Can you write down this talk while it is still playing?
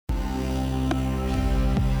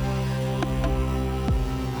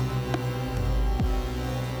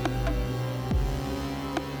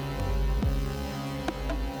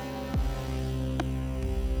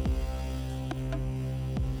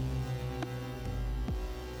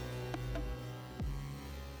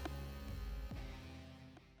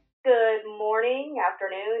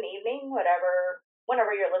afternoon, evening, whatever,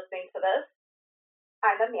 whenever you're listening to this.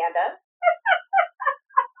 I'm Amanda.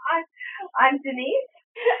 I'm Denise.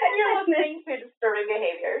 And you're listening to Disturbing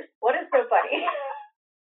Behaviors. What is so funny?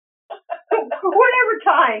 Whatever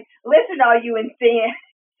time. Listen, all you insane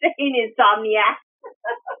insomniacs.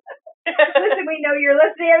 Listen, we know you're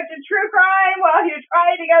listening to true crime while you're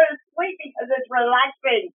trying to go to sleep because it's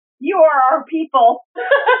relaxing. You are our people.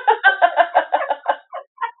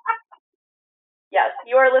 Yes,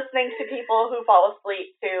 you are listening to people who fall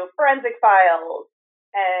asleep to Forensic Files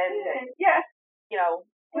and, yes,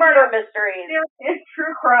 murder mysteries. It's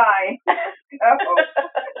true crime.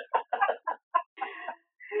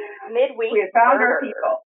 Midweek we have found murder. our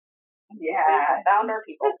people. Yeah. We found our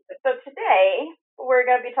people. So today, we're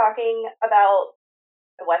going to be talking about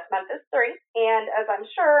the West Memphis Three, and as I'm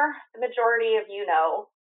sure the majority of you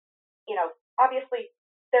know, obviously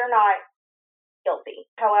they're not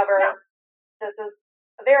guilty. However, This is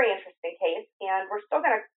a very interesting case, and we're still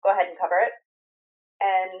going to go ahead and cover it.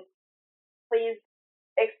 And please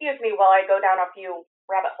excuse me while I go down a few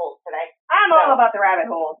rabbit holes today. I'm all about the rabbit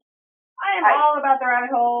holes. I am all about the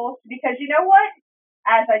rabbit holes because you know what?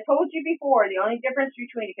 As I told you before, the only difference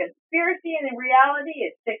between a conspiracy and a reality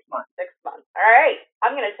is 6 months. 6 months. All right.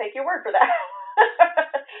 I'm going to take your word for that.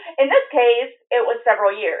 In this case, it was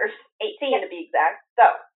several years, 18 to be exact. So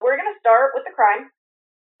we're going to start with the crime.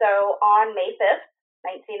 So on May 5th,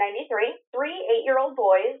 1993, 3 8-year-old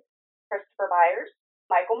boys, Christopher Byers,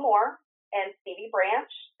 Michael Moore, and Stevie Branch,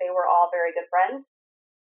 they were all very good friends,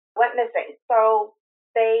 went missing. So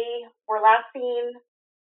they were last seen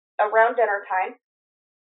around dinner time.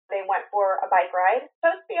 They went for a bike ride.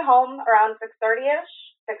 Supposed to be home around 6:30-ish.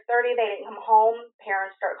 6:30, they didn't come home.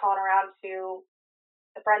 Parents start calling around to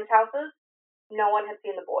the friends' houses. No one had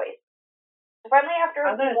seen the boys. So finally, after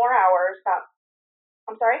a few more hours,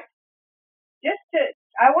 I'm sorry?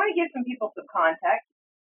 I want to give some people some context,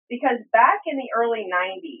 because back in the early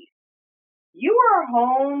 90s, you were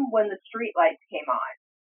home when the street lights came on.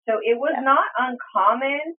 So it was not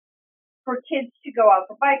uncommon for kids to go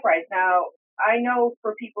out for bike rides. Now, I know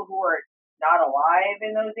for people who are not alive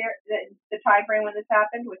in those the time frame when this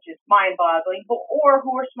happened, which is mind-boggling, or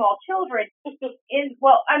who are small children,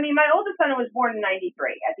 my oldest son was born in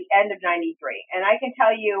 93, at the end of 93, and I can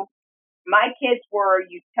tell you, my kids were,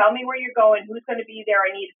 you tell me where you're going, who's going to be there,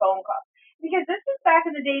 I need a phone call. Because this is back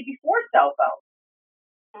in the day before cell phones.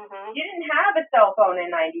 Mm-hmm. You didn't have a cell phone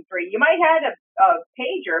in 93. You might have had a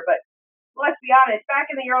pager, but let's be honest,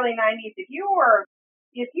 back in the early 90s, if you were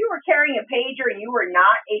carrying a pager and you were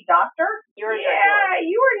not a doctor, you were not,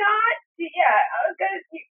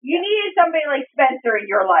 you needed somebody like Spencer in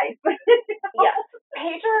your life. Yes.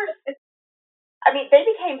 Pagers, they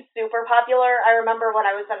became super popular. I remember when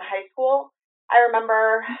I was in high school, I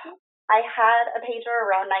had a pager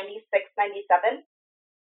around 96, 97.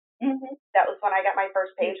 Mm-hmm. That was when I got my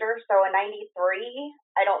first pager. So in 93,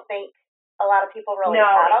 I don't think a lot of people really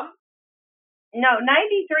had them. No,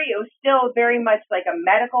 93, it was still very much like a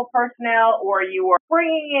medical personnel, or you were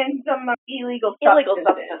bringing in some illegal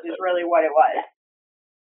substances is really what it was.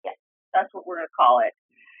 Yes. That's what we're going to call it.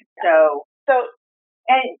 Yeah. So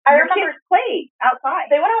and I remember kids played outside.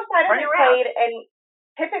 They went outside and they played, and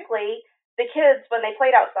typically the kids, when they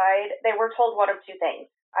played outside, they were told one of two things.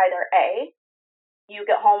 Either A, you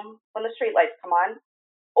get home when the street lights come on,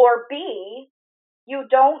 or B, you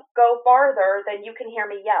don't go farther than you can hear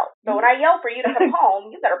me yell. So when I yell for you to come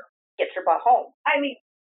home, you better get your butt home.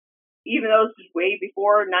 Even though this is way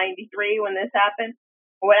before 93 when this happened,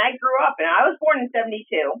 when I grew up, and I was born in 72,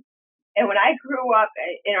 and when I grew up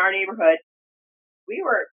in our neighborhood, we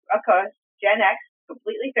were, of course, Gen X,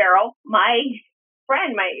 completely feral. My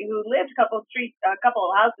friend, who lived a couple of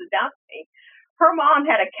houses down from me, her mom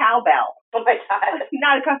had a cowbell. Oh my God!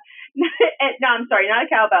 Not a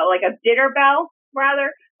cowbell, like a dinner bell,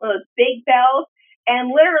 rather, one of those big bells. And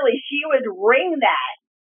literally, she would ring that,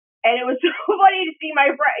 and it was so funny to see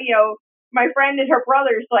my friend and her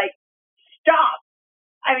brothers like, stop.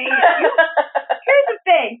 Here's the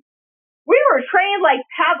thing. We were trained like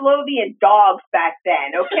Pavlovian dogs back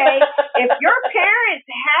then, okay? If your parents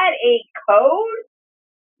had a code,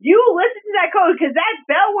 you listened to that code because that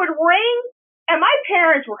bell would ring. And my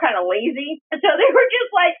parents were kind of lazy. So they were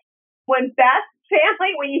just like, when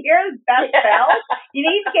you hear Beth's bell, you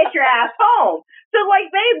need to get your ass home. So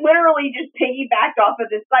they literally just piggybacked off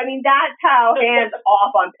of this. That's how hands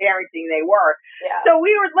off on parenting they were. Yeah. So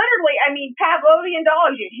we were literally, Pavlovian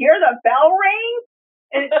dogs. You'd hear the bell ring.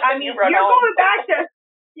 And you're going back to,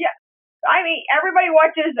 everybody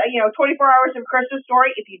watches, 24 Hours of Christmas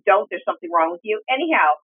Story. If you don't, there's something wrong with you.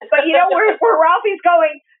 Anyhow, but where Ralphie's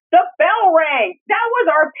going, the bell rang. That was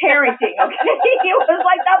our parenting, okay? It was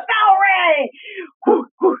like the bell rang.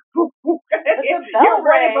 You're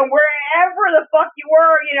running from wherever the fuck you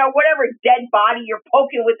were, whatever dead body you're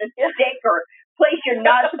poking with a stick or place you're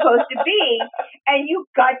not supposed to be, and you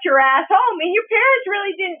got your ass home, and your parents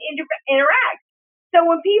really didn't interact. So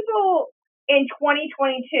when people in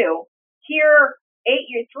 2022 hear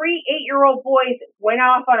 8-year-old boys went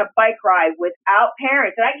off on a bike ride without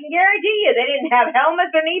parents, and I can guarantee you they didn't have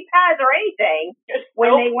helmets or knee pads or anything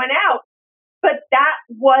when they went out. But that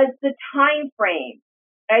was the time frame.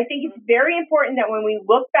 And I think it's very important that when we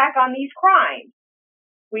look back on these crimes,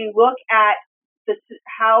 we look at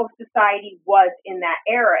how society was in that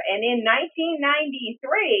era. And in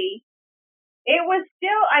 1993, it was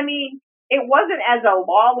still, it wasn't as a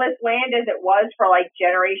lawless land as it was for like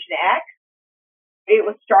Generation X. It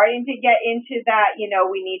was starting to get into that,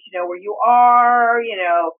 we need to know where you are,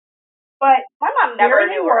 but my mom never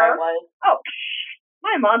knew where I was. Oh,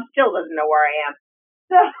 my mom still doesn't know where I am.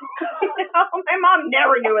 So, my mom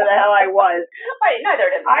never knew where the hell I was. Wait,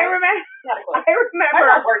 neither did I remember. My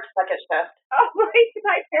mom worked second shift. Oh,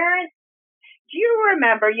 my parents. Do you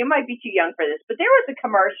remember? You might be too young for this, but there was a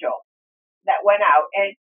commercial that went out,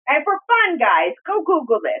 and for fun, guys, go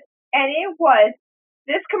Google this. And it was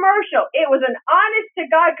this commercial. It was an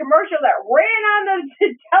honest-to-God commercial that ran on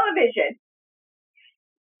the television.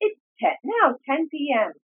 It's 10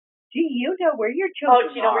 p.m. Do you know where your children are?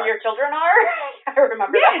 Oh, do you know where your children are? I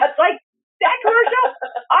remember that. Yes, like that commercial.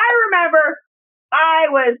 I remember I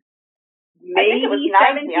was maybe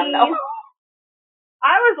 17.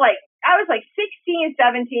 I was like 16,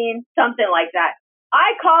 17, something like that.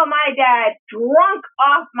 I call my dad drunk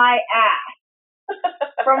off my ass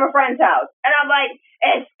from a friend's house. And I'm like,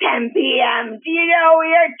 it's 10 p.m. Do you know where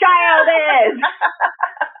your child is?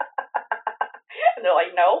 And they're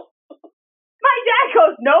like, no. My dad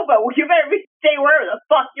goes, no, but you better stay wherever the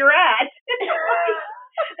fuck you're at.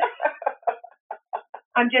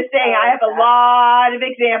 I'm just saying, I have a lot of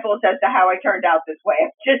examples as to how I turned out this way.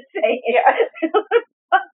 I'm just saying. Yeah.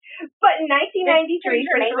 But in 1993,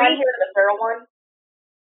 for 3 years, the feral one.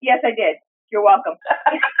 Yes, I did. You're welcome.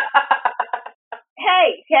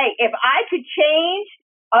 Hey, if I could change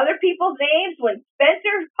other people's names when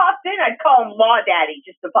Spencer pops in, I'd call him Law Daddy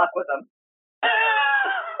just to fuck with him.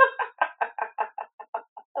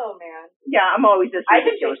 Oh, man. Yeah, I'm always just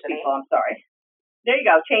ridiculous people. I'm sorry. There you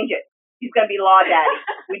go. Change it. He's going to be Law Daddy.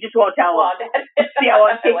 We just won't tell him. See how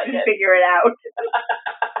our kids can figure it out.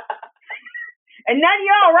 And none of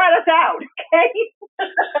y'all rat us out, okay?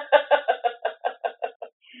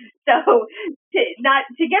 So,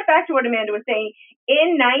 to get back to what Amanda was saying,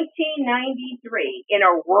 in 1993, in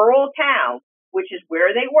a rural town, which is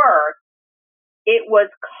where they were, it was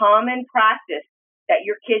common practice that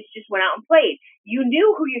your kids just went out and played. You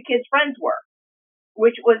knew who your kids' friends were,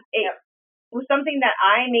 which was was something that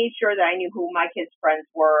I made sure that I knew who my kids' friends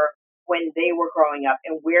were when they were growing up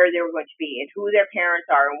and where they were going to be and who their parents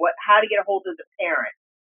are and how to get a hold of the parents.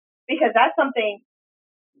 Because that's something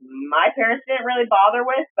my parents didn't really bother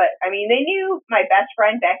with, but they knew my best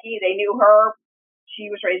friend, Becky. They knew her. She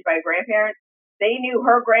was raised by grandparents. They knew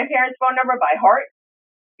her grandparents' phone number by heart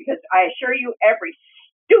because I assure you every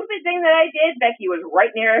stupid thing that I did, Becky was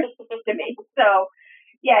right near to me. So,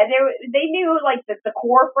 yeah, they knew, like, the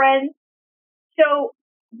core friends. So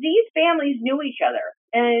these families knew each other.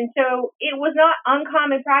 And so it was not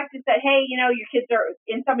uncommon practice that, hey, your kids are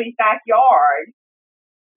in somebody's backyard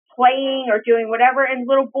playing or doing whatever, and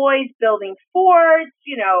little boys building forts,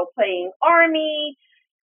 playing army,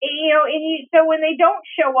 so when they don't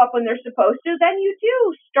show up when they're supposed to, then you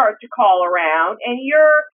do start to call around, and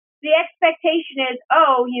the expectation is,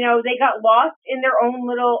 they got lost in their own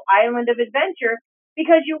little island of adventure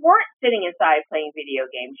because you weren't sitting inside playing video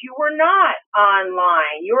games. You were not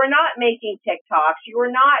online. You were not making TikToks. You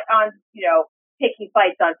were not on, taking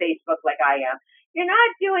fights on Facebook like I am. You're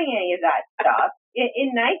not doing any of that stuff.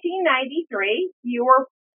 In 1993, you were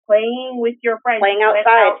playing with your friends. Playing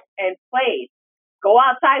outside. And played. Go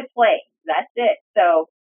outside, play. That's it.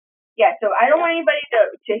 So, yeah, so I don't want anybody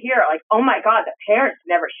to hear, like, oh, my God, the parents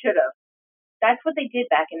never should have. That's what they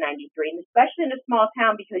did back in 93, and especially in a small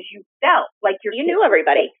town because you felt like you knew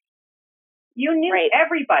everybody. You knew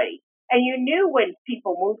everybody. And you knew when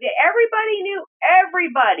people moved. Everybody knew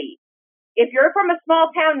everybody. If you're from a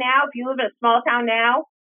small town now, if you live in a small town now,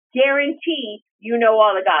 guarantee you know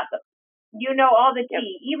all the gossip. You know all the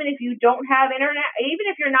tea. Even if you don't have internet, even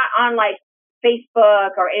if you're not on, like,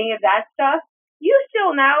 Facebook or any of that stuff, you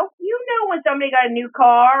still know. You know when somebody got a new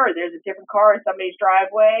car or there's a different car in somebody's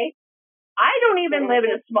driveway. I don't even live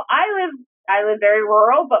in a small. I live very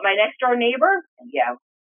rural, but my next door neighbor,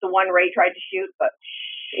 the one Ray tried to shoot, but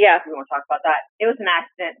yeah, we won't talk about that. It was an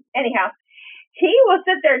accident. Anyhow, he will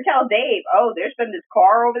sit there and tell Dave, oh, there's been this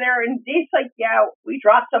car over there. And Dave's like, yeah, we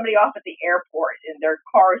dropped somebody off at the airport and their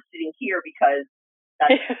car is sitting here because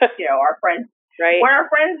that's, our friends. Right. When our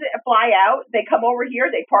friends fly out, they come over here,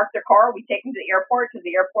 they park their car, we take them to the airport because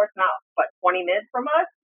the airport's not, 20 minutes from us.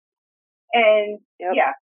 And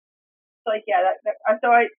yeah.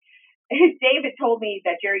 David told me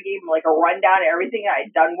that Jerry gave him like a rundown of everything I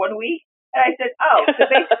had done one week. And I said, oh, so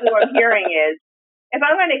basically what I'm hearing is, if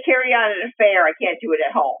I'm going to carry on an affair, I can't do it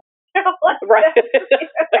at home. Right.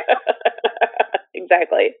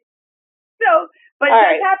 Exactly. So, but all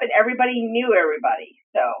this right. happened. Everybody knew everybody.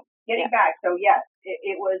 So, getting back. So, yes,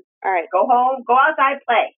 it was, all right. Go home, go outside,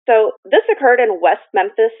 play. So, this occurred in West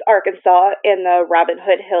Memphis, Arkansas, in the Robin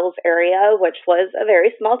Hood Hills area, which was a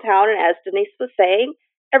very small town. And as Denise was saying,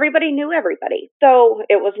 everybody knew everybody. So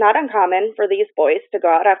it was not uncommon for these boys to go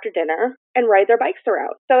out after dinner and ride their bikes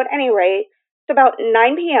around. So at any rate, it's about 9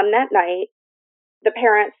 p.m. that night, the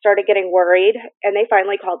parents started getting worried and they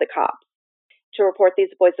finally called the cops to report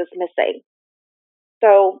these boys as missing.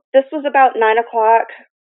 So this was about 9 o'clock.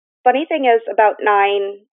 Funny thing is, about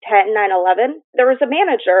 9:10, 9:11, there was a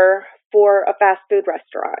manager for a fast food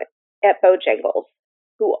restaurant at Bojangles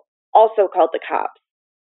who also called the cops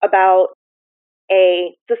about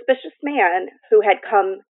a suspicious man who had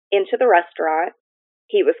come into the restaurant.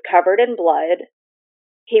 He was covered in blood.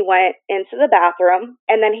 He went into the bathroom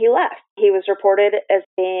and then he left. He was reported as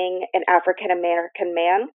being an African American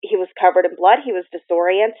man. He was covered in blood. He was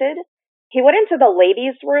disoriented. He went into the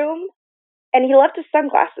ladies' room and he left his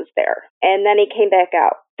sunglasses there. And then he came back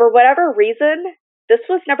out. For whatever reason, this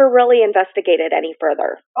was never really investigated any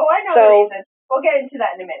further. Oh, I know the reason. We'll get into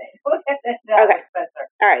that in a minute. Okay. Spencer.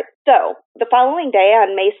 All right. So the following day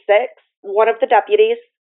on May 6th, one of the deputies,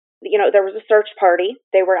 there was a search party.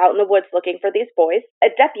 They were out in the woods looking for these boys. A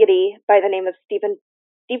deputy by the name of Steve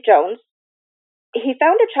Jones, he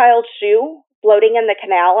found a child's shoe floating in the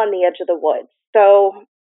canal on the edge of the woods. So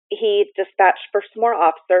he dispatched for some more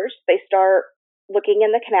officers. They start looking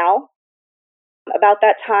in the canal. About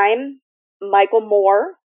that time, Michael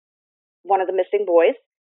Moore, one of the missing boys,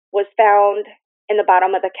 was found in the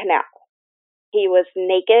bottom of the canal. He was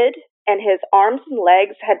naked and his arms and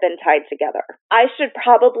legs had been tied together. I should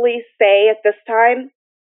probably say at this time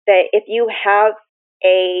that if you have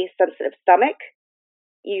a sensitive stomach,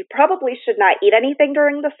 you probably should not eat anything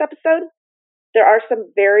during this episode. There are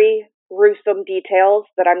some very gruesome details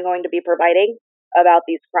that I'm going to be providing about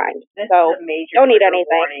these crimes. So don't eat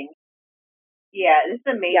anything. Warning. Yeah, this is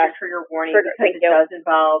a major trigger warning because it does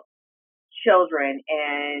involve children.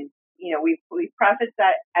 And, we've prefaced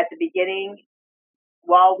that at the beginning.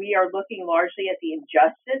 While we are looking largely at the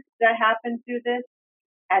injustice that happened through this,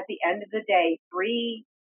 at the end of the day, 3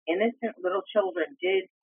 innocent little children did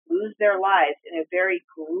lose their lives in a very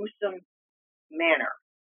gruesome manner.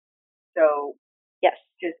 So, yes,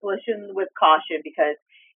 just listen with caution because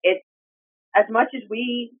it's as much as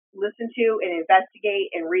we listen to and investigate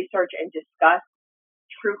and research and discuss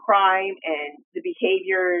true crime and the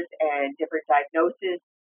behaviors and different diagnoses.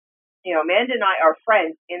 Amanda and I are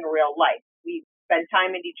friends in real life. We spend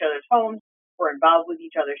time in each other's homes. We're involved with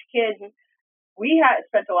each other's kids. We have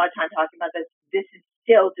spent a lot of time talking about this. This is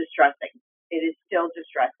still distressing. It is still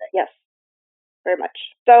distressing. Yes, very much.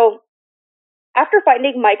 So after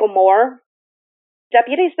finding Michael Moore,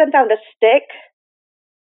 deputies then found a stick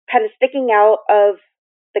kind of sticking out of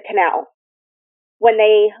the canal. When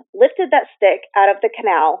they lifted that stick out of the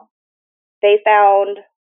canal, they found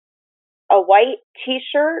a white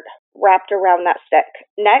T-shirt wrapped around that stick.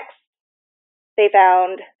 Next, they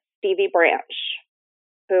found Stevie Branch,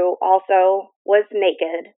 who also was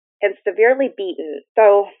naked and severely beaten.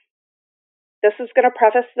 So this is going to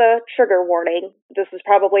preface the trigger warning. This is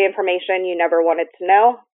probably information you never wanted to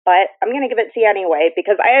know, but I'm going to give it to you anyway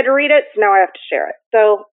because I had to read it, so now I have to share it.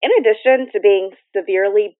 So in addition to being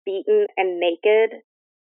severely beaten and naked,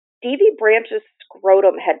 Stevie Branch's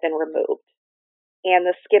scrotum had been removed, and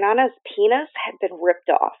the skin on his penis had been ripped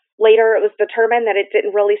off. Later, it was determined that it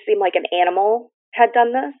didn't really seem like an animal had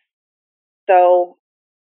done this, so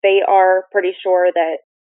they are pretty sure that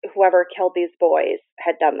whoever killed these boys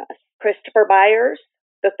had done this. Christopher Byers,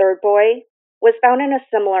 the third boy, was found in a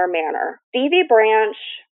similar manner. Stevie Branch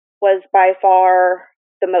was by far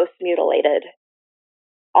the most mutilated.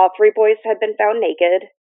 All 3 boys had been found naked.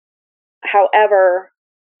 However,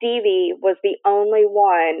 Stevie was the only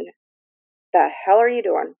one. The hell are you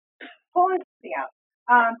doing? Pulling something out.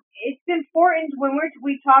 It's important when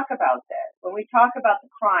we talk about this, when we talk about the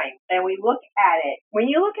crime and we look at it. When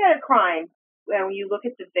you look at a crime, when you look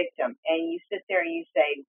at the victim and you sit there and you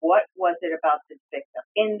say, what was it about this victim?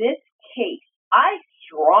 In this case, I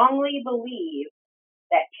strongly believe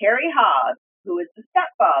that Terry Hobbs, who is the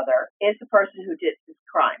stepfather, is the person who did this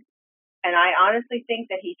crime. And I honestly think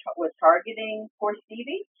that he was targeting poor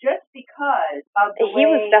Stevie just because of the way... He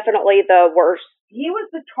was definitely the worst. He was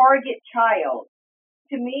the target child.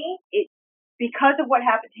 To me, because of what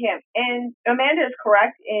happened to him. And Amanda is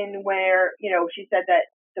correct in where, she said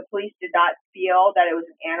that the police did not feel that it was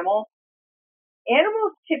an animal.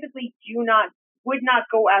 Animals typically would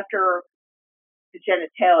not go after the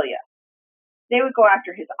genitalia. They would go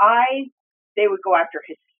after his eyes. They would go after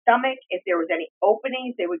his stomach. If there was any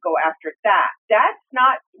openings, they would go after that. That's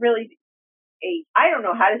not really I don't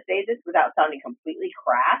know how to say this without sounding completely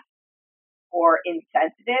crass or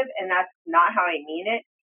insensitive, and that's not how I mean it.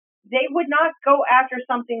 They would not go after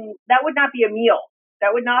something, that would not be a meal.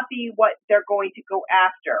 That would not be what they're going to go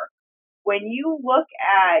after. When you look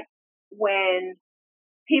at when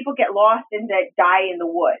people get lost and that die in the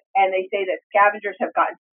woods, and they say that scavengers have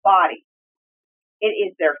gotten bodies, it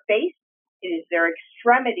is their face, it is their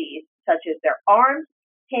extremities, such as their arms,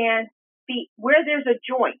 hands, feet, where there's a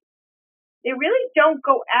joint. They really don't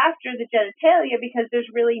go after the genitalia because there's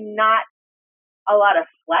really not a lot of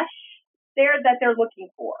flesh there that they're looking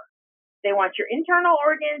for. They want your internal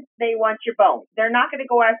organs. They want your bones. They're not going to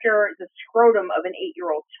go after the scrotum of an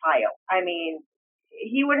 8-year-old child. I mean,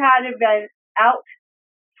 he would have been out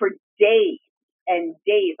for days and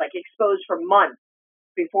days, like exposed for months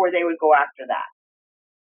before they would go after that.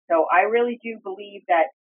 So I really do believe that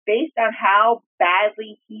based on how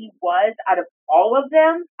badly he was out of all of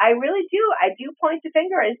them, I do point the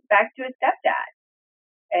finger back to his stepdad.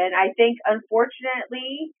 And I think,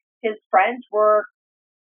 unfortunately, his friends were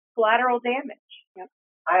collateral damage. Yep.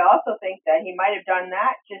 I also think that he might have done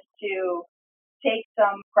that just to take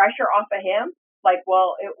some pressure off of him. Like,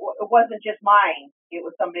 well, it wasn't just mine. It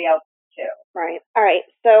was somebody else, too. Right. All right.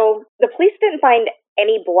 So the police didn't find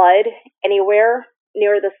any blood anywhere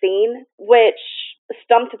near the scene, which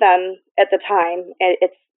stumped them at the time.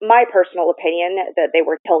 It's my personal opinion that they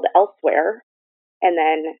were killed elsewhere and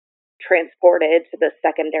then transported to the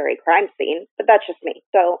secondary crime scene, but that's just me.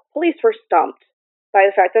 So police were stumped by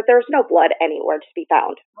the fact that there was no blood anywhere to be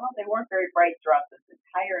found. Well, they weren't very bright throughout this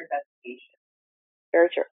entire investigation. Very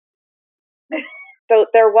true. So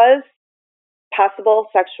there was possible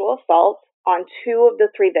sexual assault on 2 of the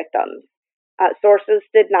 3 victims. Sources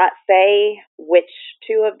did not say which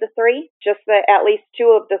 2 of the 3, just that at least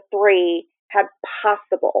 2 of the 3 had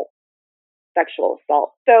possible sexual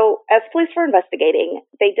assault. So as police were investigating,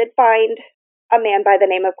 they did find a man by the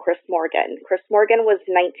name of Chris Morgan. Chris Morgan was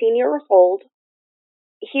 19 years old.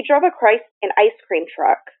 He drove an ice cream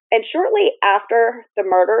truck, and shortly after the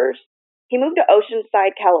murders, he moved to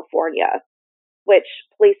Oceanside, California, which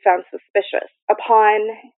police found suspicious. Upon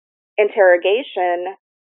interrogation,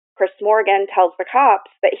 Chris Morgan tells the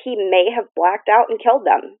cops that he may have blacked out and killed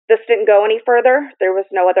them. This didn't go any further. There was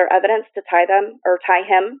no other evidence to tie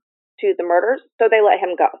him to the murders, so they let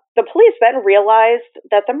him go. The police then realized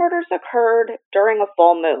that the murders occurred during a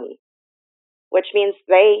full moon, which means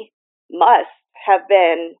they must have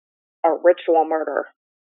been a ritual murder.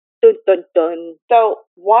 Dun, dun, dun. So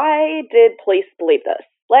why did police believe this?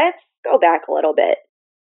 Let's go back a little bit.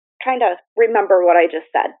 Kind of remember what I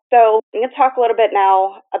just said. So I'm going to talk a little bit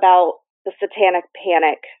now about the satanic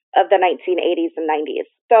panic of the 1980s and 90s.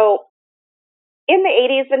 So in the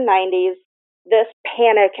 80s and 90s, this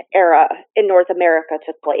panic era in North America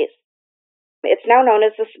took place. It's now known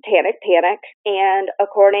as the Satanic Panic, and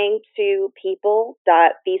according to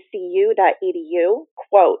people.vcu.edu,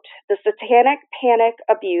 quote, the Satanic Panic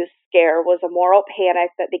abuse scare was a moral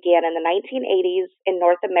panic that began in the 1980s in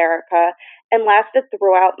North America and lasted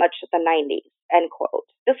throughout much of the 90s, end quote.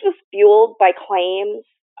 This was fueled by claims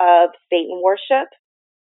of Satan worship.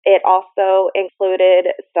 It also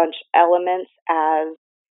included such elements as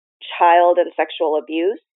child and sexual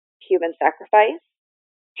abuse, human sacrifice,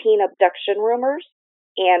 teen abduction rumors,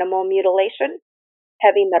 animal mutilation,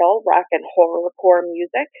 heavy metal, rock, and horrorcore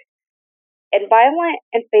music, and violent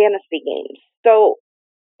and fantasy games. So,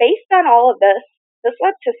 based on all of this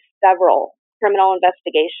led to several criminal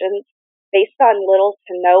investigations based on little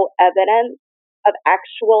to no evidence of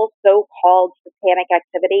actual so-called satanic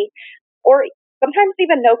activity, or sometimes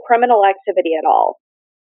even no criminal activity at all.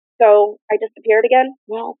 So, I disappeared again?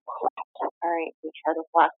 Well, crap. All right, let me try this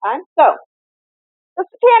last time. So, the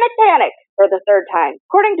Satanic Panic, for the third time.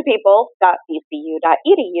 According to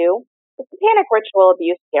people.vcu.edu, the Satanic ritual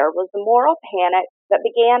abuse scare was a moral panic that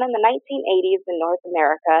began in the 1980s in North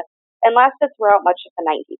America and lasted throughout much of the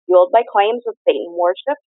 90s. Fueled by claims of Satan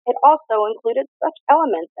worship, it also included such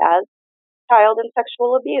elements as child and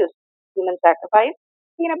sexual abuse, human sacrifice,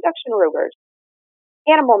 teen abduction rumors,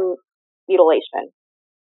 animal mutilation.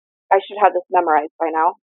 I should have this memorized by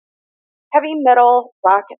now. Heavy metal,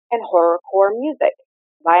 rock, and horrorcore music,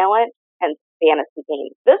 violent, and fantasy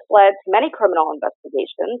games. This led to many criminal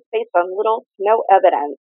investigations based on little to no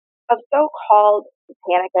evidence of so-called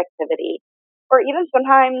satanic activity, or even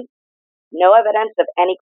sometimes no evidence of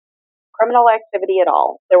any criminal activity at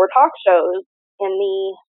all. There were talk shows in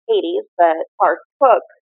the 80s that Clark took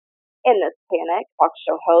in this panic, talk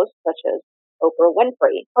show hosts such as Oprah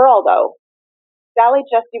Winfrey, Geraldo, Sally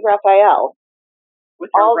Jesse Raphael,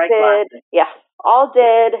 all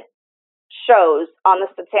did shows on the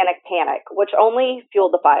satanic panic, which only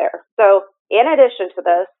fueled the fire. So in addition to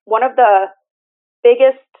this, one of the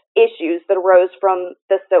biggest issues that arose from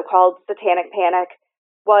this so-called satanic panic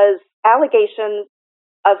was allegations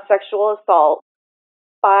of sexual assault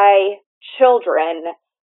by children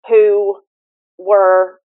who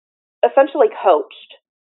were essentially coached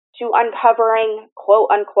to uncovering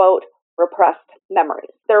quote-unquote repressed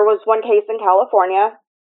memories. There was one case in California,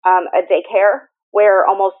 a daycare, where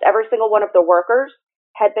almost every single one of the workers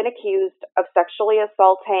had been accused of sexually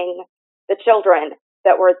assaulting the children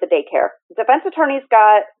that were at the daycare. Defense attorneys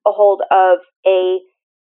got a hold of a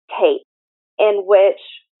tape in which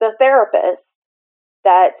the therapist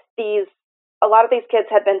that a lot of these kids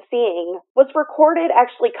had been seeing was recorded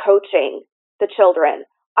actually coaching the children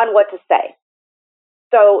on what to say.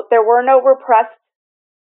 So there were no repressed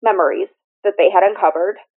memories that they had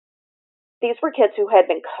uncovered. These were kids who had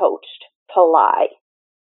been coached to lie.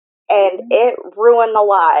 And it ruined the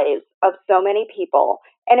lives of so many people.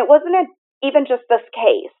 And it wasn't even just this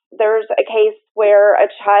case. There's a case where a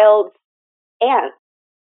child's aunt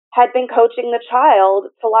had been coaching the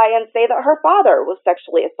child to lie and say that her father was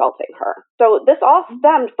sexually assaulting her. So this all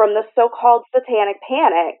stemmed from this so-called satanic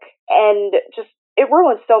panic, and it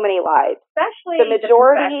ruined so many lives. Especially the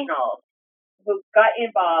professionals who got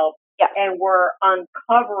involved and were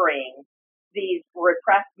uncovering these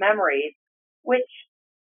repressed memories, which,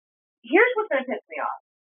 here's what's going to piss me off.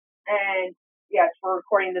 And yes, we're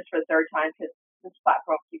recording this for the third time because this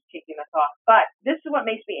platform keeps kicking us off. But this is what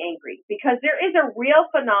makes me angry, because there is a real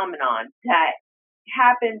phenomenon that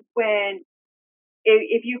happens when,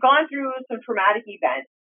 if you've gone through some traumatic events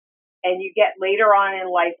and you get later on in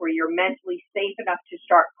life where you're mentally safe enough to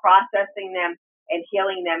start processing them and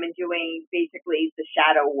healing them and doing basically the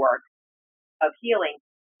shadow work of healing,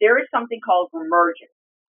 there is something called remergence,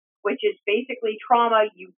 which is basically trauma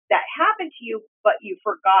that happened to you, but you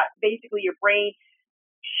forgot. Basically, your brain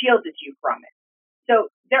shielded you from it. So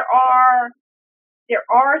there are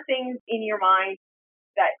things in your mind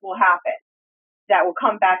that will happen, that will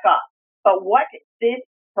come back up. But what this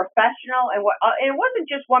professional and it wasn't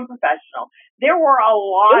just one professional. There were a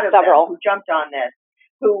lot of them who jumped on this,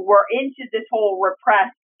 who were into this whole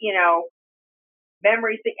repressed,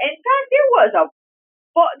 memory thing. In fact,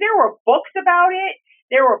 there were books about it.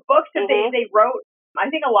 There were books that they wrote. I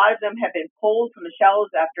think a lot of them have been pulled from the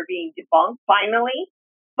shelves after being debunked finally.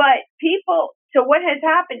 But so what has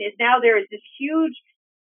happened is now there is this huge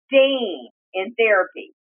gain in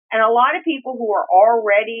therapy. And a lot of people who are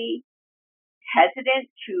already hesitant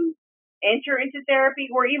to enter into therapy,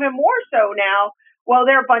 or even more so now, well,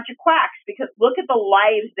 they're a bunch of quacks because look at the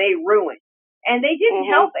lives they ruined. And they didn't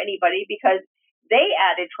help anybody because they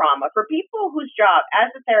added trauma. For people whose job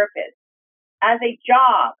as a therapist, as a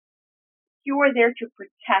job, you were there to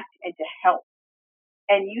protect and to help.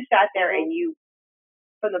 And you sat there and you,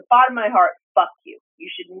 from the bottom of my heart, fuck you.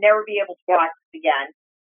 You should never be able to practice again.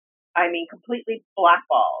 I mean, completely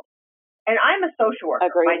blackballed. And I'm a social worker.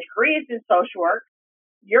 Agreed. My degree is in social work.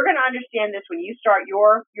 You're going to understand this when you start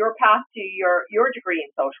your path to your degree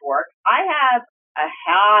in social work. I have a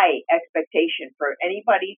high expectation for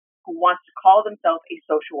anybody who wants to call themselves a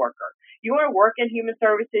social worker. You want to work in human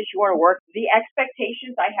services, you want to work, the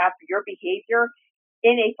expectations I have for your behavior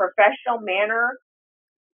in a professional manner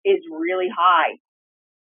is really high.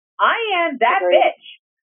 I am that bitch.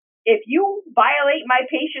 If you violate my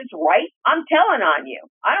patient's rights, I'm telling on you.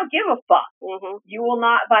 I don't give a fuck. You will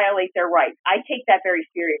not violate their rights. I take that very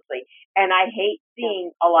seriously. And I hate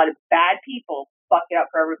seeing a lot of bad people fuck it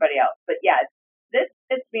up for everybody else. But yeah, this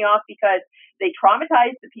pissed me off because they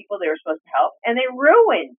traumatized the people they were supposed to help, and they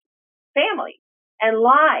ruined families and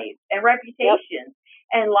lives and reputations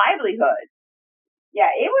and livelihoods.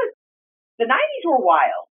 Yeah, the 90s were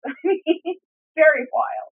wild. Very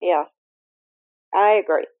wild. Yeah. I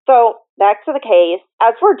agree. So back to the case.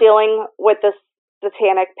 As we're dealing with this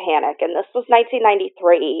satanic panic, and this was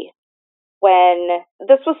 1993, when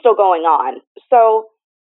this was still going on. So,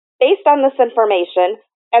 based on this information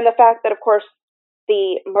and the fact that, of course,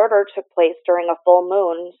 the murder took place during a full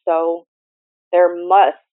moon, so there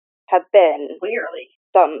must have been Clearly.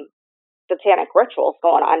 some satanic rituals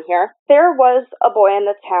going on here. There was a boy in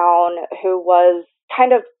the town who was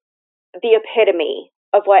kind of the epitome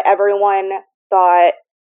of what everyone thought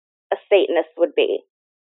a Satanist would be.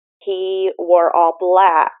 He wore all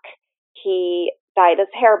black. He dyed his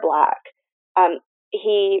hair black.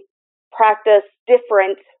 He practiced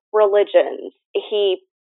different religions. He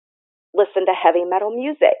listened to heavy metal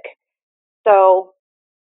music. So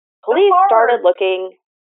police started looking,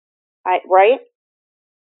 right?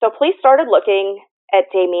 So police started looking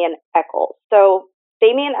at Damien Echols. So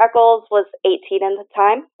Damien Echols was 18 at the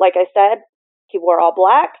time. Like I said, he wore all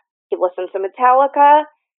black. He listened to Metallica.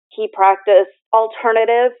 He practiced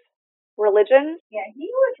alternative religions. Yeah, he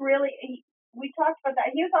was really, we talked about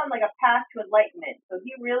that. He was on like a path to enlightenment. So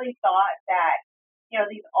he really thought that,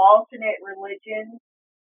 these alternate religions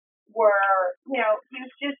were, he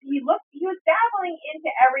was dabbling into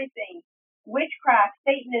everything. Witchcraft,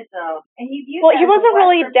 Satanism, and he viewed he wasn't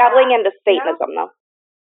really dabbling into Satanism, though.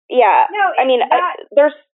 Yeah. No, I mean,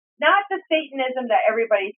 there's not the Satanism that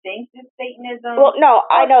everybody thinks is Satanism. Well, no,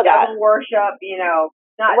 I know that. Worship,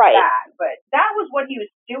 not right. that. But that was what he was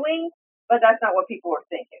doing, but that's not what people were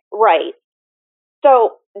thinking. Right.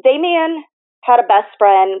 So Damien had a best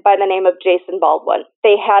friend by the name of Jason Baldwin.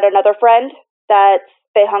 They had another friend that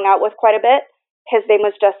they hung out with quite a bit. His name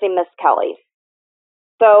was Jesse Misskelley.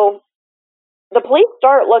 So the police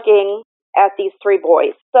start looking at these three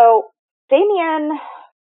boys. So Damien,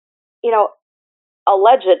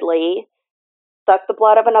 allegedly sucked the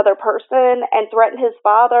blood of another person and threatened his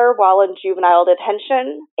father while in juvenile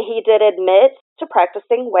detention. He did admit to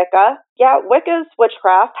practicing Wicca. Yeah, Wicca's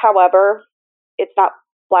witchcraft. However, it's not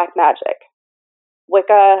black magic.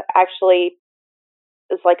 Wicca actually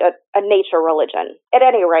is like a nature religion. At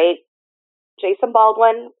any rate, Jason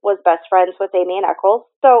Baldwin was best friends with Damien Echols.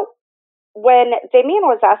 So when Damien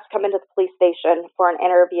was asked to come into the police station for an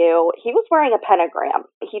interview, he was wearing a pentagram.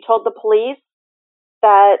 He told the police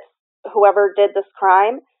that whoever did this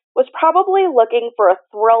crime was probably looking for a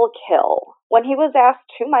thrill kill. When he was asked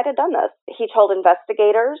who might have done this, he told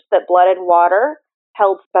investigators that blood and water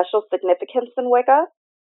held special significance in Wicca,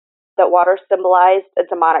 that water symbolized a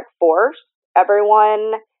demonic force.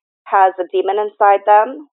 Everyone has a demon inside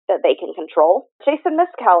them that they can control. Jason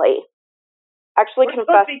Misskelley actually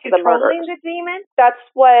confessed to the murders. The demon? That's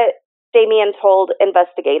what Damien told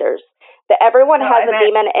investigators. That everyone has a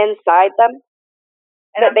demon inside them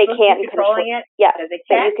that they can't control. Yes, that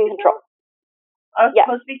you can control. I was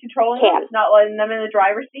supposed to be controlling them, not letting them in the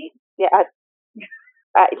driver's seat? Yeah.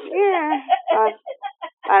 I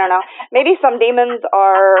don't know. Maybe some demons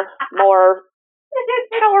are more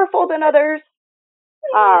powerful than others.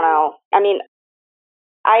 I don't know. I mean,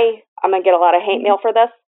 I'm gonna get a lot of hate mail for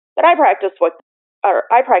this, but I practice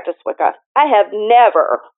Wicca. I have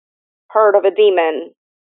never heard of a demon.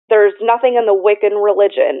 There's nothing in the Wiccan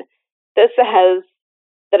religion that says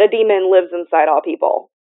that a demon lives inside all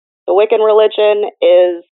people. The Wiccan religion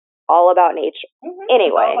is all about nature. Mm-hmm.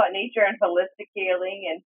 Anyway. It's all about nature and holistic healing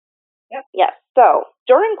and yep. Yes. So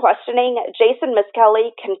during questioning, Jason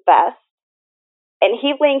Misskelley confessed, and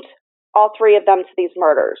he linked all three of them to these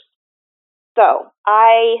murders. So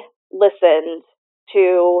I listened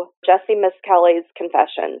to Jesse Misskelley's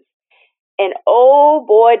confessions, and oh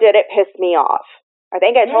boy, did it piss me off. I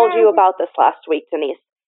think I told you about this last week, Denise.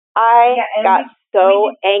 I got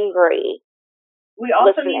so angry. We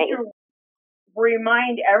also need to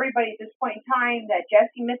remind everybody at this point in time that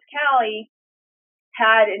Jesse Misskelley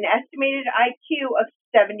had an estimated IQ of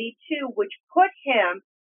 72, which put him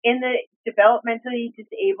in the developmentally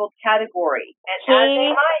disabled category. And as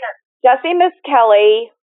a minor, Jesse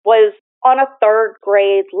Misskelley was on a third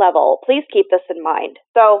grade level. Please keep this in mind.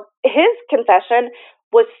 So his confession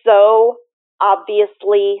was so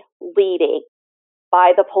obviously leading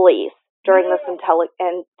by the police during this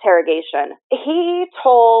interrogation. He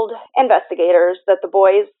told investigators that the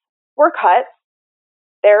boys were cut.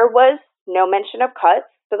 There was no mention of cuts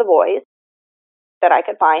to the boys that I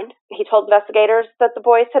could find. He told investigators that the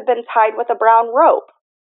boys had been tied with a brown rope.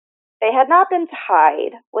 They had not been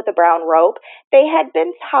tied with a brown rope. They had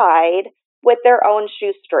been tied with their own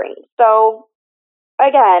shoestrings. So,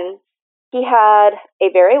 again, he had a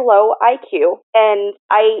very low IQ, and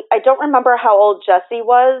I don't remember how old Jesse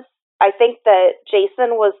was. I think that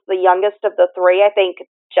Jason was the youngest of the three. I think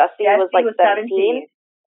Jesse was like 17.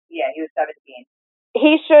 Yeah, he was 17.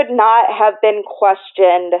 He should not have been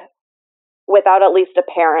questioned without at least a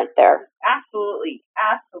parent there. Absolutely.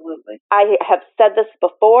 Absolutely. I have said this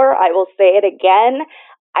before. I will say it again.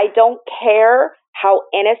 I don't care how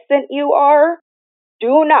innocent you are.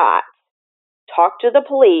 Do not talk to the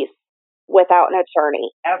police without an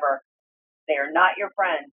attorney. Ever. They are not your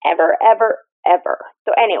friends. Ever, ever, ever.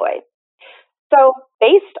 So anyway,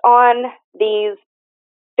 based on these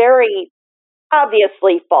very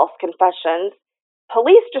obviously false confessions,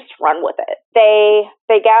 police just run with it.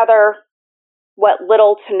 They gather what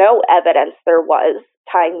little to no evidence there was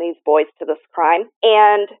tying these boys to this crime,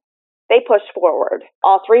 and they push forward.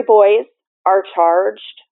 All three boys are charged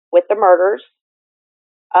with the murders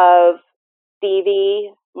of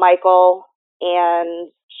Stevie, Michael, and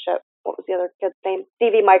what was the other kid's name?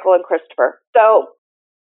 Stevie, Michael, and Christopher. So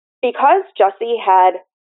because Jesse had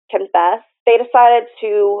confessed, they decided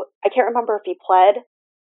to, I can't remember if he pled.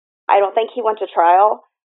 I don't think he went to trial,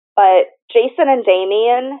 but Jason and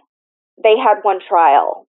Damien, they had one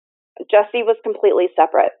trial. Jesse was completely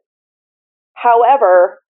separate.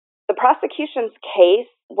 However, the prosecution's case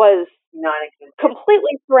was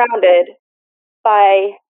completely surrounded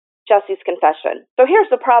by Jesse's confession. So here's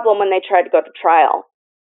the problem when they tried to go to trial.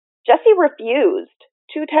 Jesse refused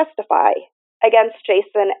to testify against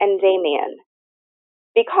Jason and Damien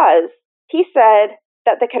because he said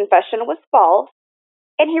that the confession was false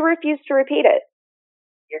and he refused to repeat it.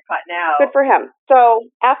 You're cutting out. Good for him. So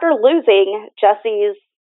after losing Jesse's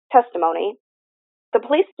testimony, the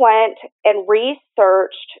police went and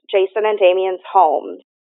researched Jason and Damien's homes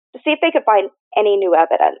to see if they could find any new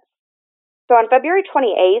evidence. So on February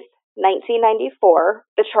 28th, 1994,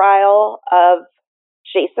 the trial of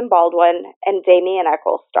Jason Baldwin and Damien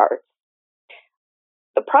Echols starts.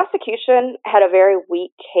 The prosecution had a very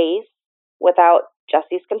weak case without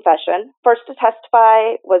Jesse's confession. First to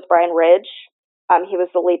testify was Brian Ridge. He was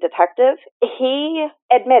the lead detective. He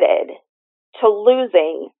admitted to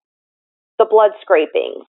losing the blood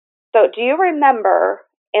scrapings. So do you remember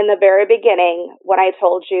in the very beginning when I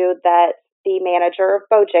told you that the manager of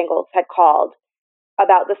Bojangles had called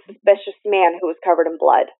about the suspicious man who was covered in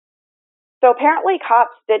blood? So apparently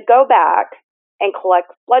cops did go back and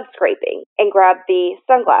collect blood scraping and grab the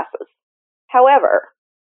sunglasses. However,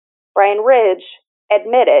 Brian Ridge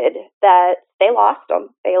admitted that they lost them.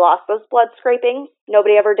 They lost those blood scrapings.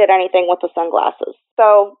 Nobody ever did anything with the sunglasses.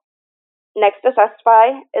 So next to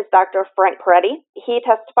testify is Dr. Frank Peretti. He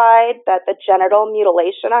testified that the genital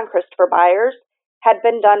mutilation on Christopher Byers had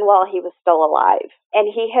been done while he was still alive, and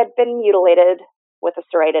he had been mutilated with a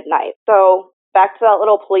serrated knife. So back to that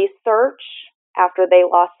little police search after they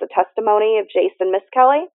lost the testimony of Jason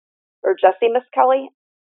Misskelley, or Jesse Misskelley,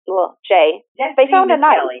 well, Jay. Jesse they found a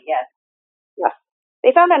knife. Yes. Yes.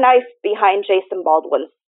 They found a knife behind Jason Baldwin's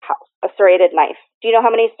house, a serrated knife. Do you know how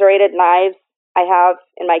many serrated knives I have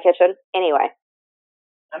in my kitchen? Anyway.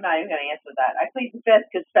 I'm not even going to answer that. I plead the fifth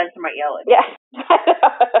because Spencer might yell at me. Yeah.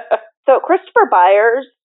 So Christopher Byers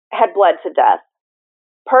had bled to death,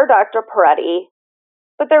 per Dr. Peretti,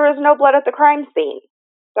 but there was no blood at the crime scene.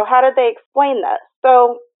 So how did they explain this?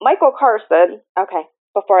 So Michael Carson, okay,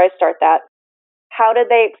 before I start that, how did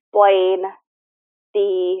they explain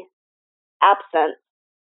the absence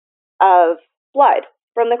of blood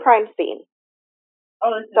from the crime scene?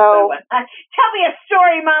 Oh, this is a good one. Tell me a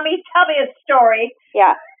story, Mommy. Tell me a story.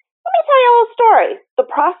 Yeah. Let me tell you a little story. The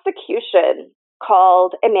prosecution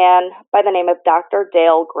called a man by the name of Dr.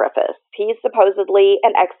 Dale Griffiths. He's supposedly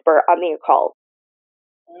an expert on the occult.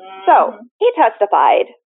 Mm-hmm. So he testified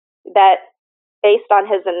that based on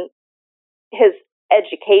his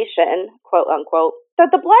education, quote unquote, that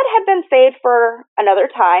the blood had been saved for another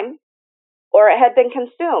time, or it had been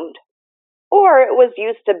consumed, or it was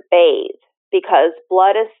used to bathe, because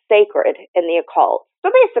blood is sacred in the occult. So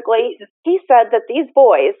basically, he said that these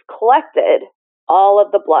boys collected all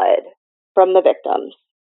of the blood from the victims.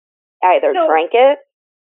 Either drank it,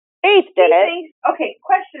 bathed in it. Okay,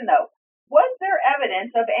 question though. Was there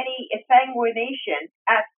evidence of any exsanguination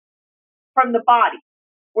from the body?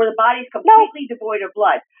 Were the bodies completely devoid of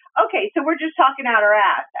blood? Okay, so we're just talking out our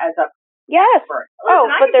ass as a expert. Listen,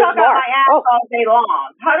 I can talk out my ass all day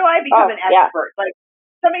long. How do I become an expert? Like,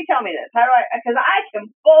 somebody tell me this. How do I? Because I can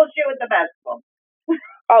bullshit with the best of them.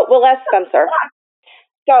 Oh, well, that's Spencer.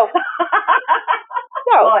 So,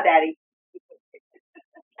 oh, Daddy.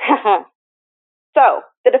 So,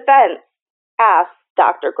 the defense asked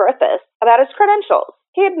Dr. Griffiths about his credentials.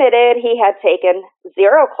 He admitted he had taken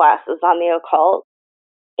 0 classes on the occult,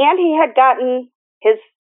 and he had gotten his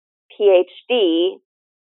PhD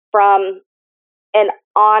from an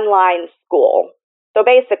online school. So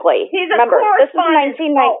basically, remember, this is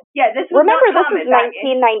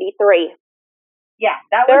 1993. Yeah,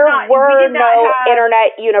 that There was not. were we did not no have,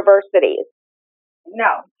 internet universities.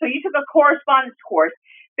 No. So you took a correspondence course.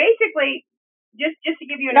 Basically, just to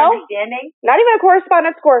give you an No. understanding. Not even a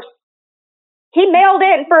correspondence course. He mailed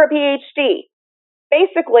in for a PhD.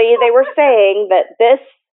 Basically, they were saying that this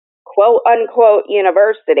quote unquote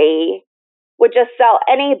university would just sell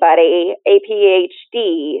anybody a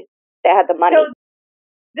PhD that had the money. So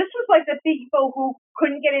this was like the people who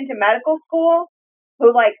couldn't get into medical school,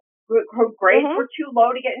 who grades Mhm. were too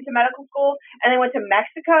low to get into medical school, and they went to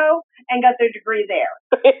Mexico and got their degree there.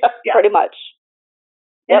 Yeah. Pretty much.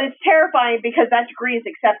 And It's terrifying because that degree is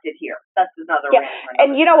accepted here. That's another rant.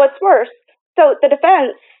 And you know what's worse? So the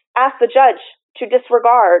defense asked the judge to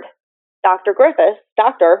disregard Dr. Griffiths,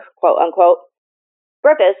 Dr. quote unquote,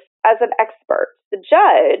 Griffiths as an expert. The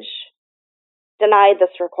judge denied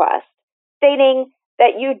this request, stating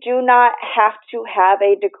that you do not have to have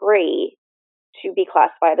a degree to be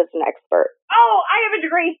classified as an expert. Oh, I have a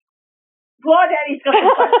degree. Law Daddy's got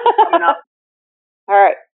some questions coming up. All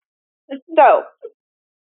right. So,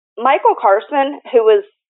 Michael Carson, who was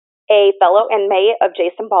a fellow inmate of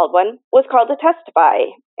Jason Baldwin, was called to testify,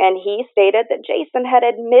 and he stated that Jason had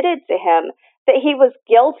admitted to him that he was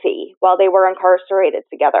guilty while they were incarcerated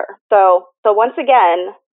together. So once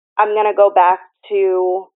again, I'm going to go back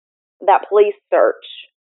to that police search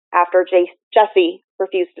after Jesse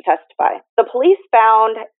refused to testify. The police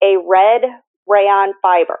found a red rayon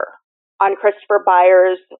fiber on Christopher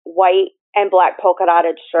Byers' white and black polka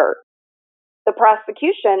dotted shirt. The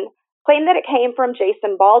prosecution claimed that it came from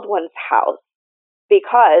Jason Baldwin's house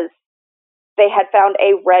because they had found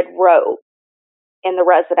a red robe in the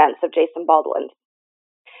residence of Jason Baldwin.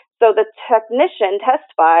 So the technician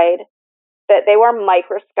testified that they were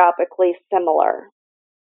microscopically similar,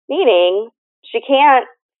 meaning she can't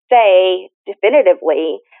say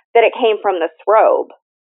definitively that it came from this robe,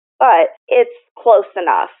 but it's close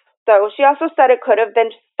enough. So she also said it could have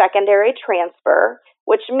been secondary transfer,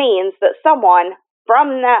 which means that someone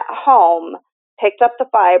from that home picked up the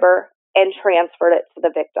fiber and transferred it to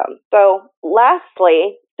the victim. So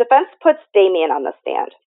lastly, defense puts Damien on the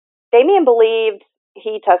stand. Damien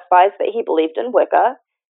he testifies that he believed in Wicca.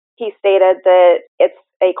 He stated that it's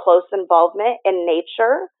a close involvement in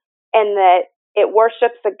nature and that it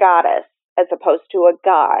worships a goddess as opposed to a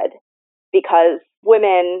god because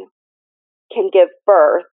women can give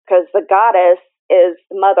birth because the goddess is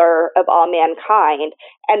the mother of all mankind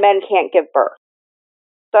and men can't give birth.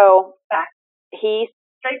 So he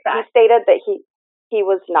stated that he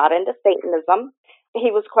was not into Satanism.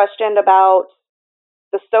 He was questioned about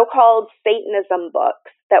the so-called Satanism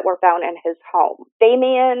books that were found in his home.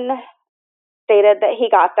 Damien stated that he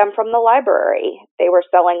got them from the library. They were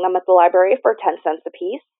selling them at the library for 10 cents a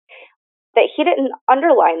piece. That he didn't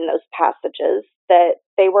underline those passages, that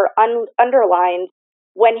they were underlined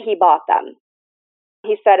when he bought them.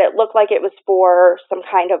 He said it looked like it was for some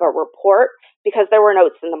kind of a report because there were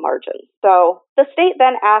notes in the margins. So the state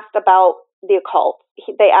then asked about the occult.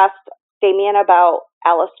 They asked Damien about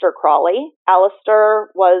Aleister Crowley. Aleister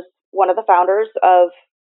was one of the founders of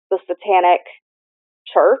the Satanic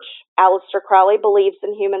Church. Aleister Crowley believes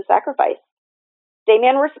in human sacrifice.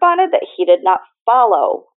 Damien responded that he did not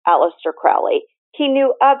follow Aleister Crowley. He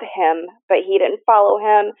knew of him, but he didn't follow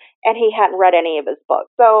him, and he hadn't read any of his books.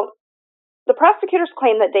 So the prosecutors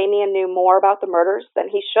claim that Damien knew more about the murders than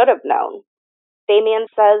he should have known. Damien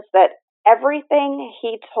says that everything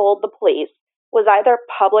he told the police was either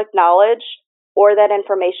public knowledge or that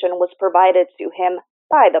information was provided to him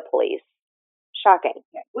by the police. Shocking.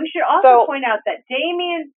 We should also point out that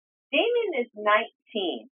Damien is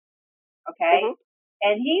 19, okay? Mm-hmm.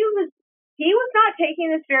 And he was not taking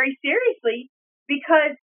this very seriously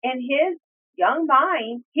because in his young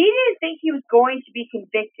mind, he didn't think he was going to be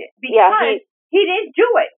convicted because he didn't do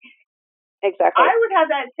it. Exactly. I would have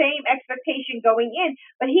that same expectation going in,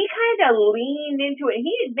 but he kind of leaned into it.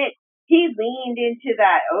 He admits he leaned into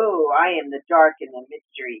that, I am the dark and the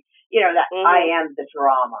mystery, that I am the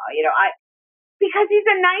drama, because he's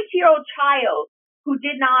a 19-year-old child who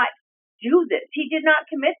did not do this. He did not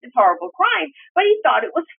commit this horrible crime, but he thought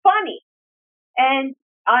it was funny. And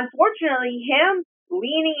unfortunately, him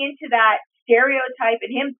leaning into that stereotype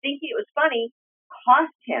and him thinking it was funny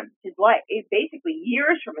cost him his life. It's basically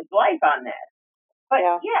years from his life on this. But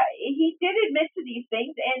he did admit to these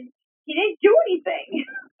things and he didn't do anything.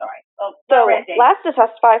 Sorry. So last to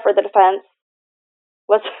testify for the defense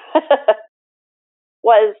was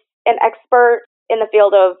an expert in the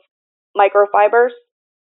field of microfibers.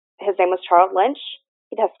 His name was Charles Lynch.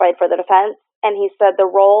 He testified for the defense, and he said the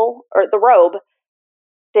robe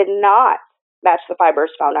did not match the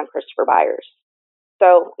fibers found on Christopher Byers.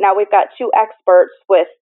 So now we've got two experts with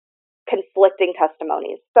conflicting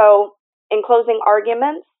testimonies. So in closing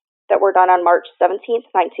arguments that were done on March 17th,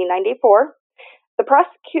 1994, the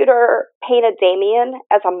prosecutor painted Damien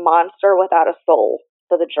as a monster without a soul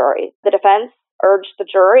to the jury. The defense urged the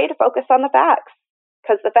jury to focus on the facts,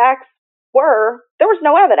 because the facts were there was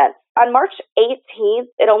no evidence. On March 18th,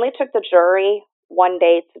 it only took the jury one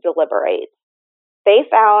day to deliberate. They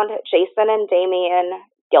found Jason and Damien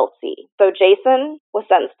guilty. So Jason was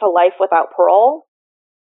sentenced to life without parole,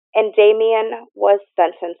 and Damien was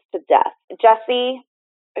sentenced to death. Jesse,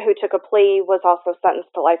 who took a plea, was also sentenced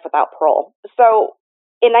to life without parole. So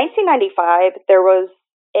in 1995, there was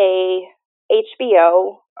a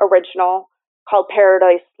HBO original called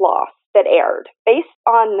Paradise Lost that aired. Based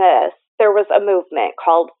on this, there was a movement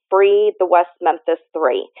called Free the West Memphis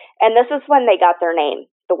Three. And this is when they got their name,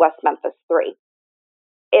 the West Memphis Three.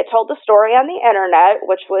 It told the story on the internet,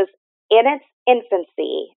 which was in its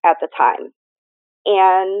infancy at the time.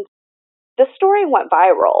 And the story went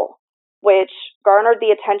viral, which garnered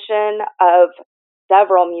the attention of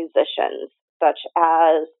several musicians, such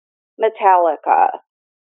as Metallica,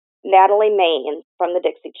 Natalie Maines from the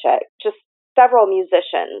Dixie Chicks. Just several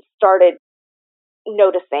musicians started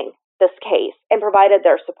noticing this case and provided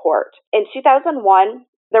their support. In 2001,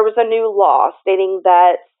 there was a new law stating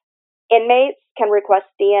that inmates can request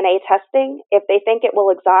DNA testing if they think it will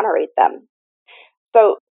exonerate them.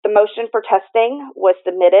 So the motion for testing was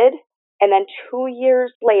submitted, and then 2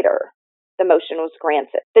 years later, the motion was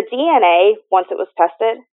granted. The DNA, once it was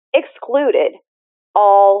tested, excluded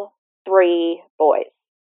all three boys.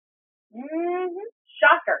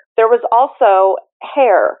 Shocker. There was also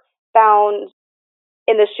hair found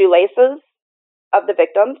in the shoelaces of the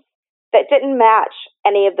victims that didn't match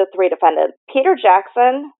any of the three defendants. Peter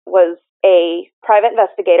Jackson was a private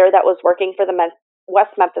investigator that was working for the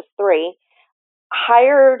West Memphis Three,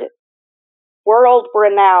 hired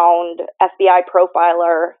world-renowned FBI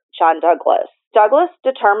profiler John Douglas. Douglas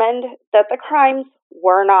determined that the crimes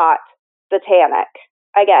were not satanic.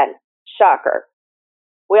 Again, shocker.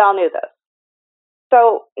 We all knew this.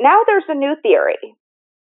 So now there's a new theory.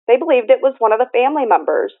 They believed it was one of the family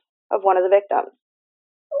members of one of the victims.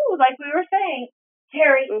 Ooh, like we were saying,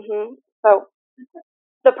 Terry. So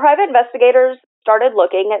the private investigators started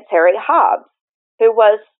looking at Terry Hobbs, who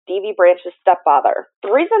was Stevie Branch's stepfather.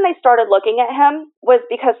 The reason they started looking at him was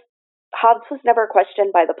because Hobbs was never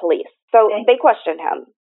questioned by the police. So they questioned him.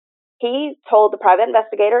 He told the private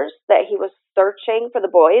investigators that he was searching for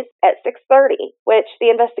the boys at 6:30, which the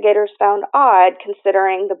investigators found odd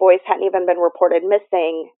considering the boys hadn't even been reported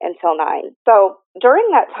missing until 9. So during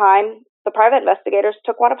that time, the private investigators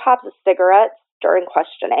took one of Hobbs' cigarettes during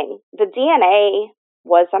questioning. The DNA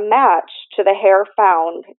was a match to the hair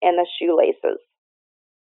found in the shoelaces.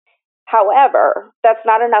 However, that's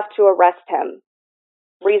not enough to arrest him.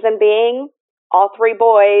 Reason being, all three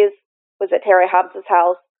boys was at Terry Hobbs'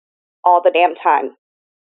 house all the damn time.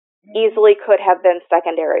 Easily could have been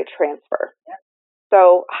secondary transfer.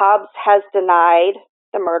 So Hobbs has denied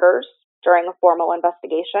the murders during a formal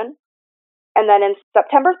investigation. And then in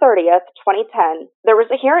September 30th, 2010, there was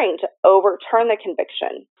a hearing to overturn the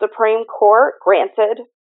conviction. Supreme Court granted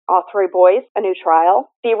all three boys a new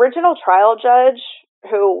trial. The original trial judge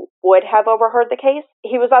who would have overheard the case,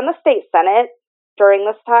 he was on the state senate during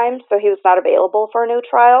this time, so he was not available for a new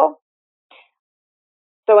trial.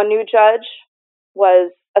 So a new judge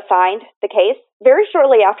was assigned the case. Very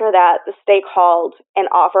shortly after that, the state called and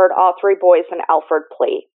offered all three boys an Alford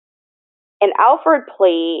plea. An Alford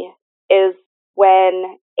plea is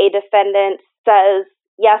when a defendant says,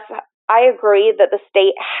 yes, I agree that the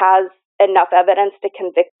state has enough evidence to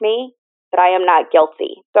convict me, but I am not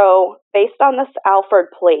guilty. So based on this Alford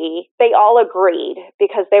plea, they all agreed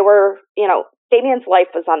because they were, Damien's life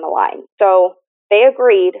was on the line. So they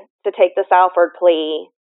agreed to take this Alford plea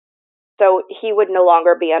so he would no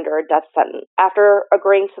longer be under a death sentence. After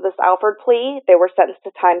agreeing to this Alford plea, they were sentenced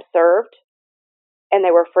to time served, and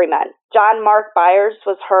they were free men. John Mark Byers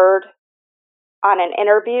was heard on an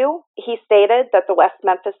interview. He stated that the West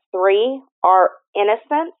Memphis Three are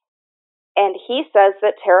innocent, and he says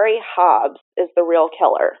that Terry Hobbs is the real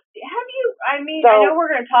killer. I know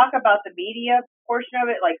we're going to talk about the media portion of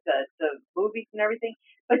it, like the movies and everything,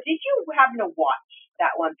 but did you happen to watch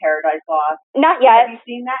that one, Paradise Lost? Not yet. Have you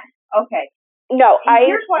seen that? Okay. No,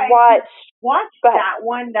 Here's why watched that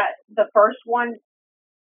one, the first one.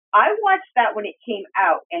 I watched that when it came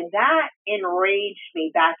out, and that enraged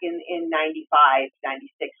me back in 95,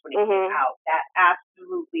 96 when it came out. That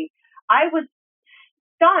absolutely, I was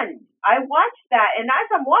stunned. I watched that, and as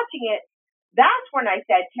I'm watching it, that's when I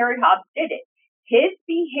said Terry Hobbs did it. His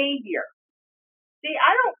behavior See,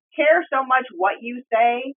 I don't care so much what you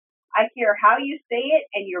say. I care how you say it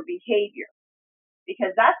and your behavior.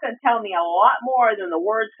 Because that's going to tell me a lot more than the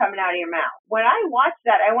words coming out of your mouth. When I watched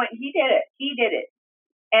that, I went, he did it. He did it.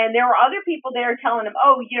 And there were other people there telling him,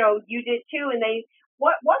 oh, you know, you did too. And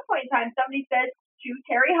one point in time, somebody said to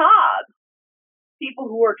Terry Hobbs, people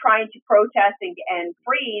who were trying to protest and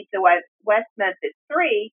freeze the West Memphis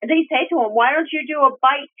 3, and they say to him, why don't you do a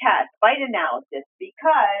bite test, bite analysis?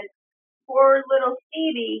 Because poor little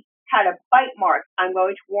Stevie had a bite mark. I'm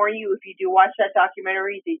going to warn you, if you do watch that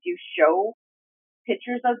documentary, they do show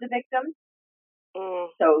pictures of the victim.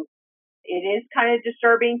 So it is kind of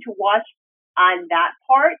disturbing to watch on that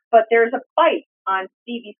part, but there's a bite on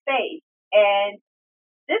Stevie's face. And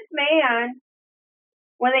this man,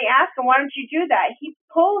 when they ask him, why don't you do that? He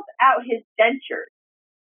pulls out his dentures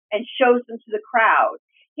and shows them to the crowd.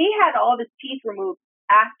 He had all of his teeth removed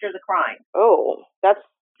after the crime. Oh, that's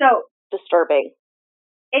so disturbing.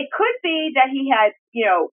 It could be that he had,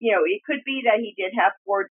 it could be that he did have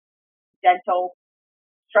poor dental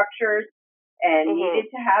structures and needed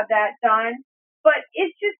to have that done. But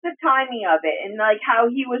it's just the timing of it and like how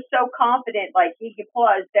he was so confident, like he could pull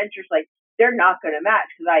out his dentures, like they're not going to match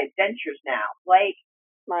because I have dentures now. Like,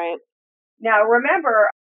 right. Now remember,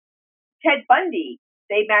 Ted Bundy,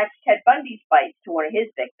 they matched Ted Bundy's bites to one of his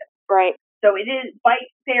victims. Right. So it is bite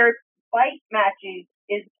matching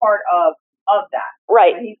is part of that.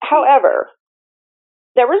 Right. However,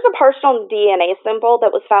 there was a partial DNA sample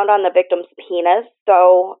that was found on the victim's penis.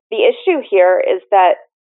 So the issue here is that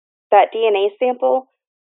DNA sample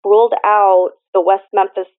ruled out the West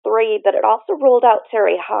Memphis 3, but it also ruled out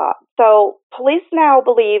Terry Hobbs. So police now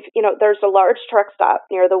believe, there's a large truck stop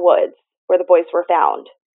near the woods where the boys were found.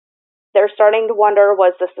 They're starting to wonder,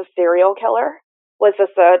 was this a serial killer? Was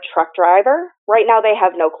this a truck driver? Right now they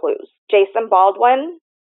have no clues. Jason Baldwin,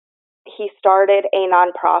 he started a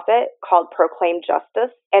nonprofit called Proclaim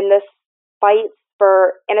Justice, and this fights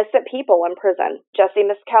for innocent people in prison. Jesse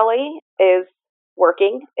Misskelley is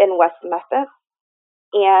working in West Memphis,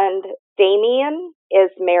 and Damien is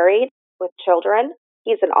married with children.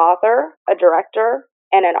 He's an author, a director,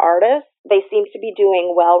 and an artist. They seem to be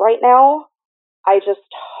doing well right now. I just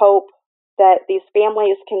hope that these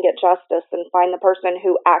families can get justice and find the person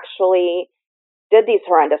who actually did these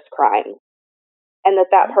horrendous crimes, and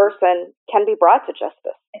that person can be brought to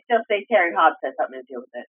justice. I still say Terry Hobbs has something to do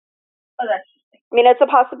with it. Oh, that's just I mean, it's a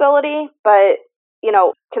possibility, but,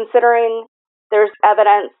 considering there's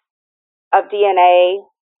evidence of DNA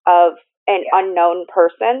of an unknown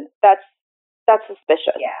person, that's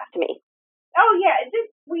suspicious to me. Oh, yeah.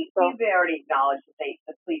 We've already acknowledged that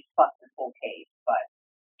the police fucked this whole case, but...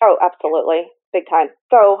 Oh, absolutely. Big time.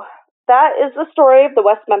 So that is the story of the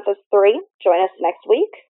West Memphis 3. Join us next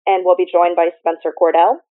week, and we'll be joined by Spencer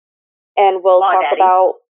Cordell, and we'll talk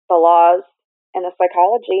about the laws and the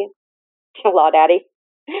psychology, Law Daddy,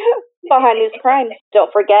 behind these crimes.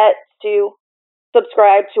 Don't forget to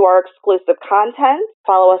subscribe to our exclusive content.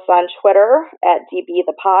 Follow us on Twitter at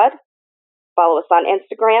DBThePod. Follow us on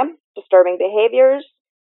Instagram, Disturbing Behaviors.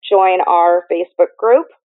 Join our Facebook group,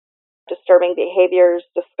 Disturbing Behaviors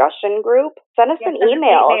Discussion Group. Send us an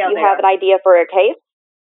email if you have an idea for a case.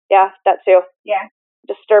 Yeah, that too. Yeah.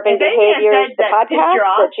 Disturbing Behaviors, the podcast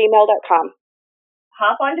at gmail.com.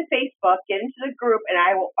 Hop onto Facebook, get into the group, and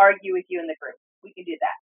I will argue with you in the group. We can do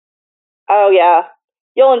that. Oh, yeah.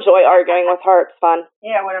 You'll enjoy arguing with her. It's fun.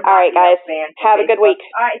 Yeah, when I'm all right, guys. Have a good week.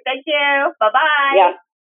 All right, thank you. Bye-bye. Yeah.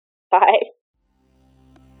 Bye.